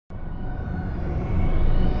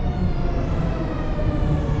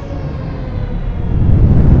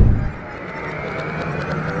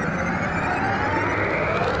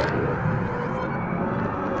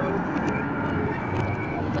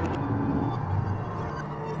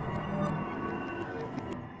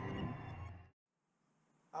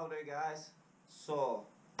Howdy guys, so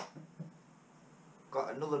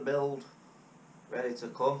got another build ready to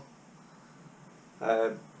come.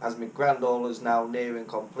 As my Grand Hauler is now nearing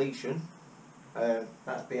completion,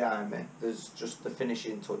 that's behind me. There's just the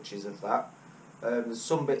finishing touches of that. There's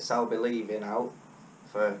some bits I'll be leaving out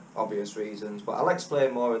for obvious reasons, but I'll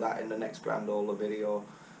explain more of that in the next Grand Hauler video,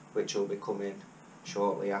 which will be coming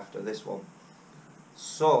shortly after this one.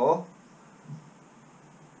 So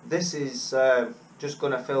this is just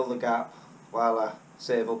going to fill the gap while I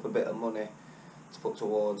save up a bit of money to put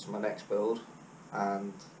towards my next build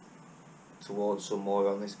and towards some more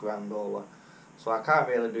on this Grand Hauler. So I can't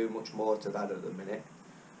really do much more to that at the minute.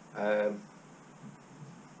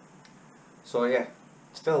 So yeah,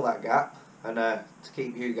 to fill that gap and to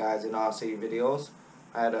keep you guys in RC videos,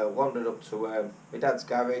 I had wandered up to my dad's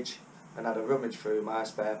garage and had a rummage through my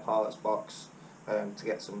spare parts box to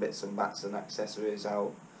get some bits and bats and accessories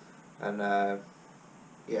out. And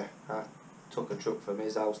yeah, I took a truck from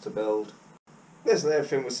his house to build. This is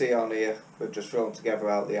everything we see on here. We've just thrown together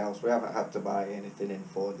out the house. We haven't had to buy anything in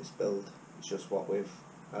for this build. It's just what we've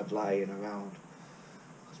had lying around.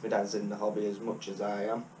 Because my dad's in the hobby as much as I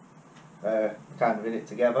am. We're kind of in it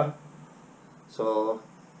together. So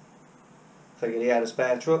figured he had a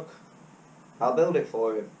spare truck. I'll build it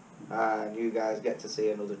for him. And you guys get to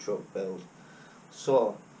see another truck build.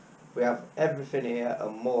 So we have everything here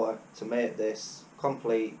and more to make this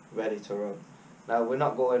complete, ready to run. Now we're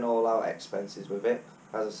not going all out expenses with it.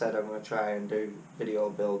 As I said, I'm going to try and do video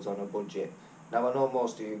builds on a budget. Now I know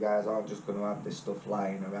most of you guys aren't just going to have this stuff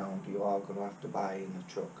lying around. You are going to have to buy in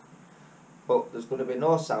the truck. But there's going to be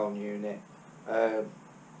no sound unit,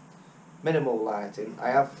 minimal lighting.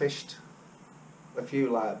 I have fished a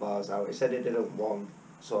few light bars out. He said he didn't want,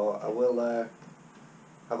 so I will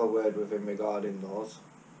have a word with him regarding those.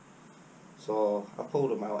 So I pulled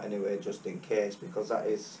them out anyway just in case, because that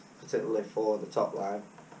is particularly for the top line,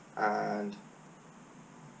 and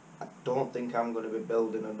I don't think I'm going to be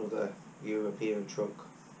building another European truck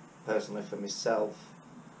personally for myself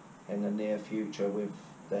in the near future. With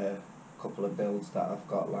the couple of builds that I've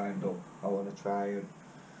got lined up, I want to try and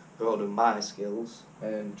broaden my skills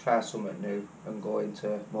and try something new and go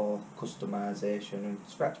into more customization and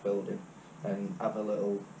scratch building and have a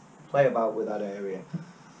little play about with that area.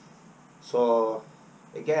 So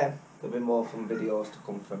again, there'll be more fun videos to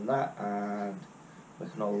come from that, and we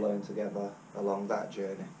can all learn together along that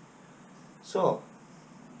journey. So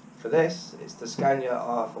for this, it's the Scania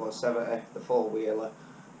R470, the four-wheeler.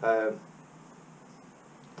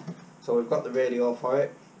 So we've got the radio for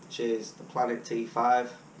it, which is the Planet T5.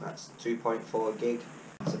 That's 2.4 gig.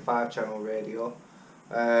 It's a 5-channel radio.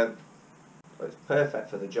 But it's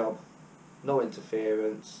perfect for the job. No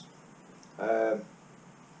interference.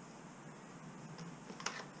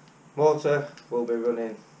 Motor will be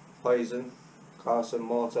running Poison Carson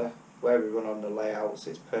motor. Where we run on the layouts,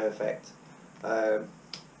 it's perfect. They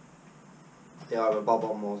are a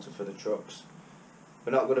bob-on motor for the trucks.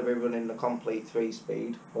 We're not going to be running the complete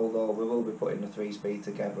 3-speed, although we will be putting the 3-speed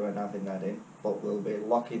together and having that in, but we'll be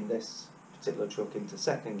locking this particular truck into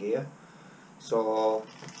second gear. So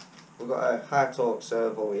we've got a high torque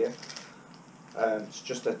servo here. It's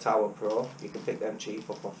just a Tower Pro. You can pick them cheap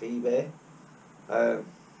up off eBay.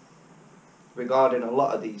 Regarding a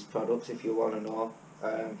lot of these products, if you want to know,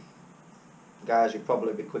 guys, you'd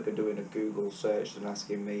probably be quicker doing a Google search than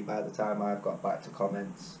asking me. By the time I've got back to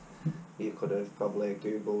comments, you could have probably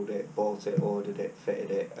Googled it, bought it, ordered it,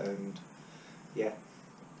 fitted it, and yeah.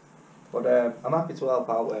 But I'm happy to help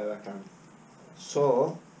out where I can.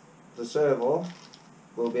 So the servo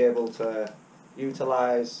will be able to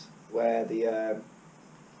utilise where the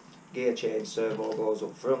gear change servo goes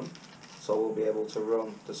up front. So we'll be able to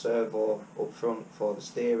run the servo up front for the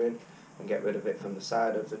steering and get rid of it from the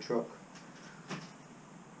side of the truck.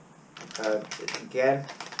 Again,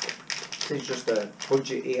 this is just a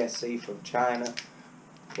budget ESC from China,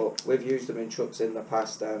 but we've used them in trucks in the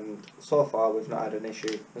past and so far we've not had an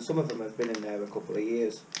issue, and some of them have been in there a couple of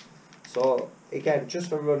years. So again, just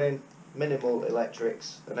for running, minimal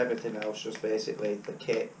electrics and everything else, just basically the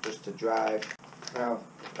kit just to drive. Now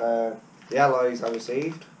the alloys I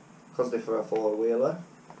received, because they're for a four-wheeler,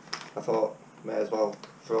 I thought may as well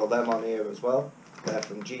throw them on here as well. They're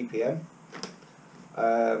from GPM.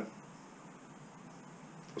 We're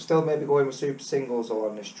still maybe going with super singles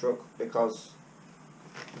on this truck, because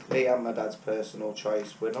me and my dad's personal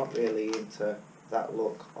choice, we're not really into that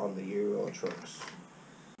look on the Euro trucks,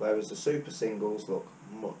 whereas the super singles look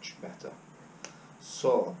much better.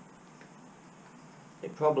 So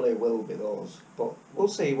it probably will be those, but we'll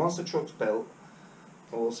see once the truck's built.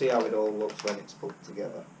 And we'll see how it all looks when it's put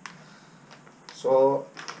together. So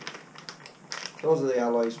those are the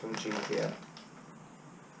alloys from GTM.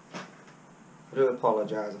 I do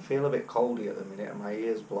apologise, I feel a bit coldy at the minute and my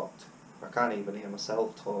ears blocked. I can't even hear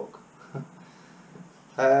myself talk.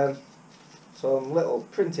 Some little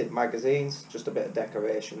printed magazines, just a bit of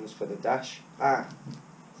decorations for the dash.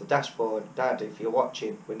 The dashboard. Dad, if you're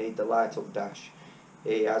watching, we need the light up dash.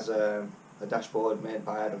 He has a dashboard made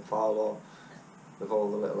by Adam Farlow with all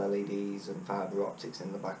the little LEDs and fibre optics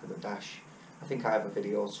in the back of the dash. I think I have a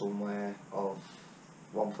video somewhere of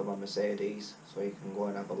one for my Mercedes, so you can go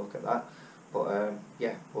and have a look at that. But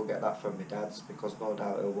yeah, we'll get that from my dad's, because no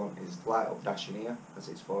doubt he'll want his light up dash in here, as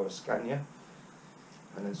it's for a Scania.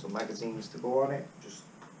 And then some magazines to go on it, just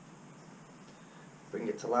bring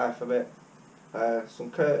it to life a bit.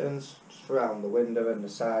 Some curtains just around the window and the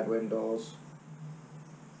side windows.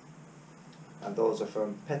 And those are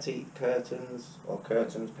from Petit Curtains, or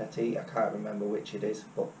Curtains Petit, I can't remember which it is,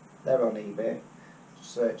 but they're on eBay.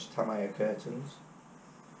 Just search Tamiya Curtains.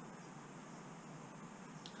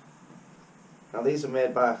 Now these are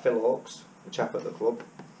made by Phil Oakes, the chap at the club.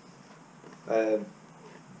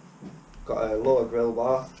 Got a lower grill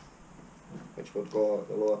bar, which would go at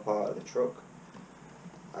the lower part of the truck,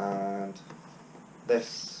 and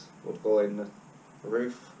this would go in the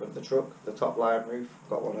roof of the truck, the top line roof.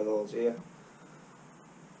 Got one of those here.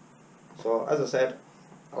 So as I said,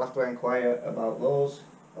 I'll have to inquire about those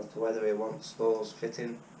as to whether he wants those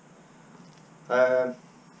fitting. Nice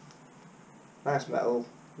metal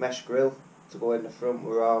mesh grill to go in the front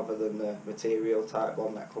rather than the material type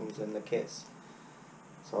one that comes in the kits.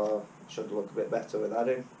 So it should look a bit better with that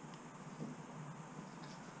in.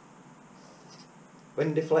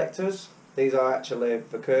 Wind deflectors. These are actually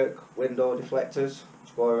the Kirk window deflectors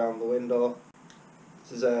which go around the window.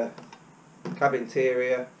 This is a cab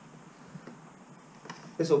interior.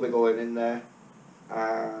 This will be going in there,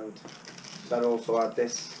 and that also had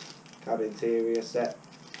this cab interior set.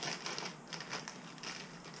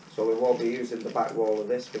 So we won't be using the back wall of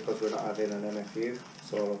this because we're not having an MFU.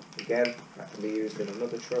 So again, that can be used in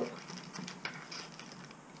another truck.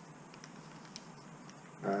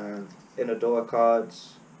 And inner door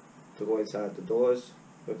cards to go inside the doors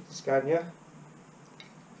with the Scania.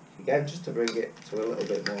 Again, just to bring it to a little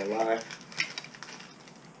bit more life.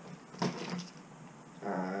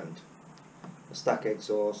 And a stack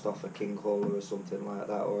exhaust off a king hauler or something like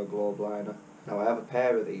that, or a globe liner. Now I have a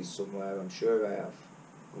pair of these somewhere, I'm sure I have,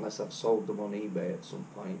 unless I've sold them on eBay at some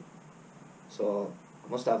point. So I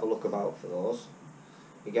must have a look about for those.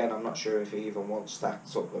 Again, I'm not sure if he even wants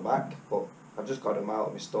stacked up the back, but I've just got them out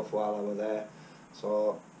of my stuff while I was there.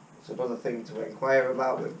 So it's another thing to inquire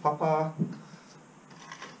about with Papa.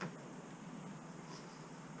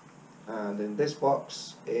 And in this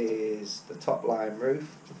box is the top line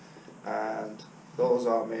roof, and those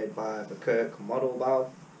are made by the Kirk model bow.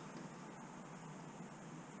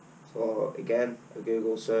 So again, a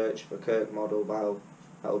Google search for Kirk model bow,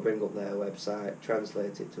 that will bring up their website,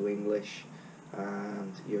 translate it to English,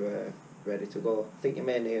 and you're ready to go. I think you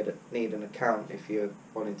may need an account if you're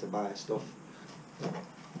wanting to buy stuff. So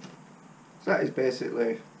that is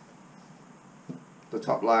basically the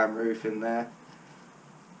top line roof in there,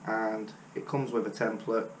 and it comes with a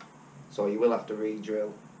template, so you will have to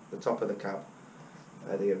re-drill the top of the cab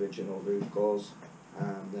where the original roof goes,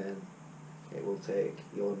 and then it will take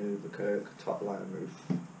your new Kirk top line roof.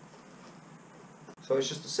 So it's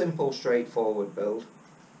just a simple, straightforward build.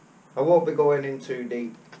 I won't be going in too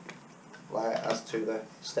deep as to the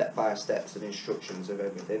step-by-steps and instructions of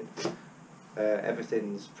everything.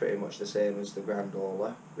 Everything's pretty much the same as the Grand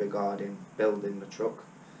Hauler regarding building the truck.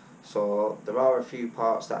 So there are a few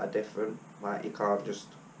parts that are different, like you can't just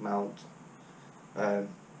mount an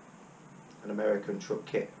American truck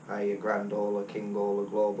kit, i.e. a Grand Hauler, King Hauler,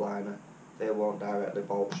 Globe Liner. They won't directly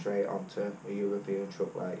bolt straight onto a European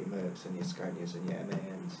truck like your Mercs and your Scanias and your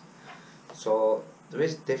MANs. So there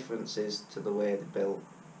is differences to the way they're built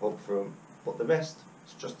up front, but the rest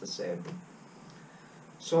is just the same.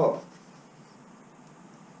 So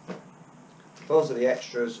those are the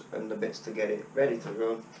extras and the bits to get it ready to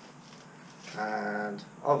run, and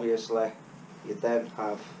obviously you then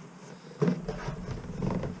have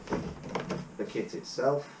the kit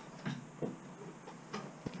itself.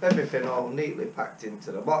 Everything all neatly packed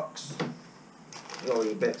into the box. All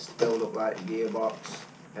your bits to build up like your gearbox,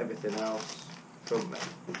 everything else,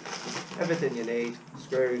 everything you need,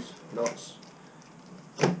 screws, nuts,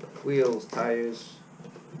 wheels, tyres.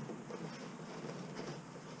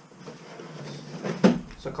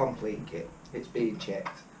 It's a complete kit, it's being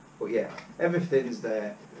checked, but yeah, everything's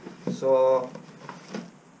there. So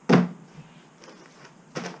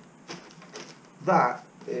that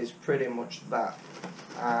is pretty much that.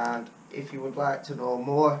 And if you would like to know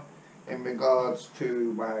more in regards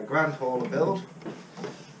to my Grand Hauler build,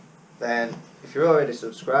 then if you're already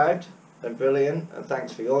subscribed, then brilliant, and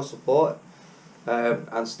thanks for your support,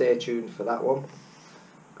 and stay tuned for that one.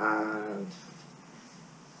 And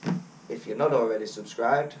if you're not already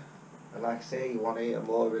subscribed, and like I say, you want to hear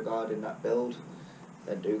more regarding that build,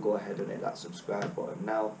 then do go ahead and hit that subscribe button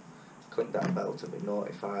now, click that bell to be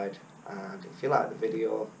notified, and if you like the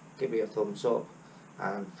video, give me a thumbs up,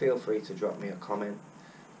 and feel free to drop me a comment,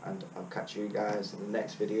 and I'll catch you guys in the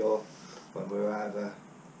next video when we're either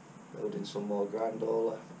building some more Grand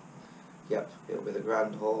Hauler. Yep, it'll be the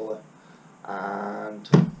Grand Hauler, and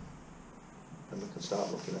then we can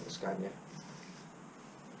start looking at the Scania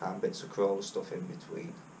and bits of crawler stuff in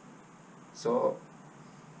between. So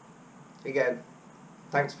again,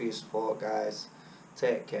 thanks for your support, guys.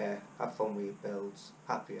 Take care, have fun with your builds,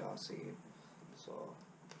 happy RCing. So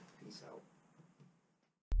peace out.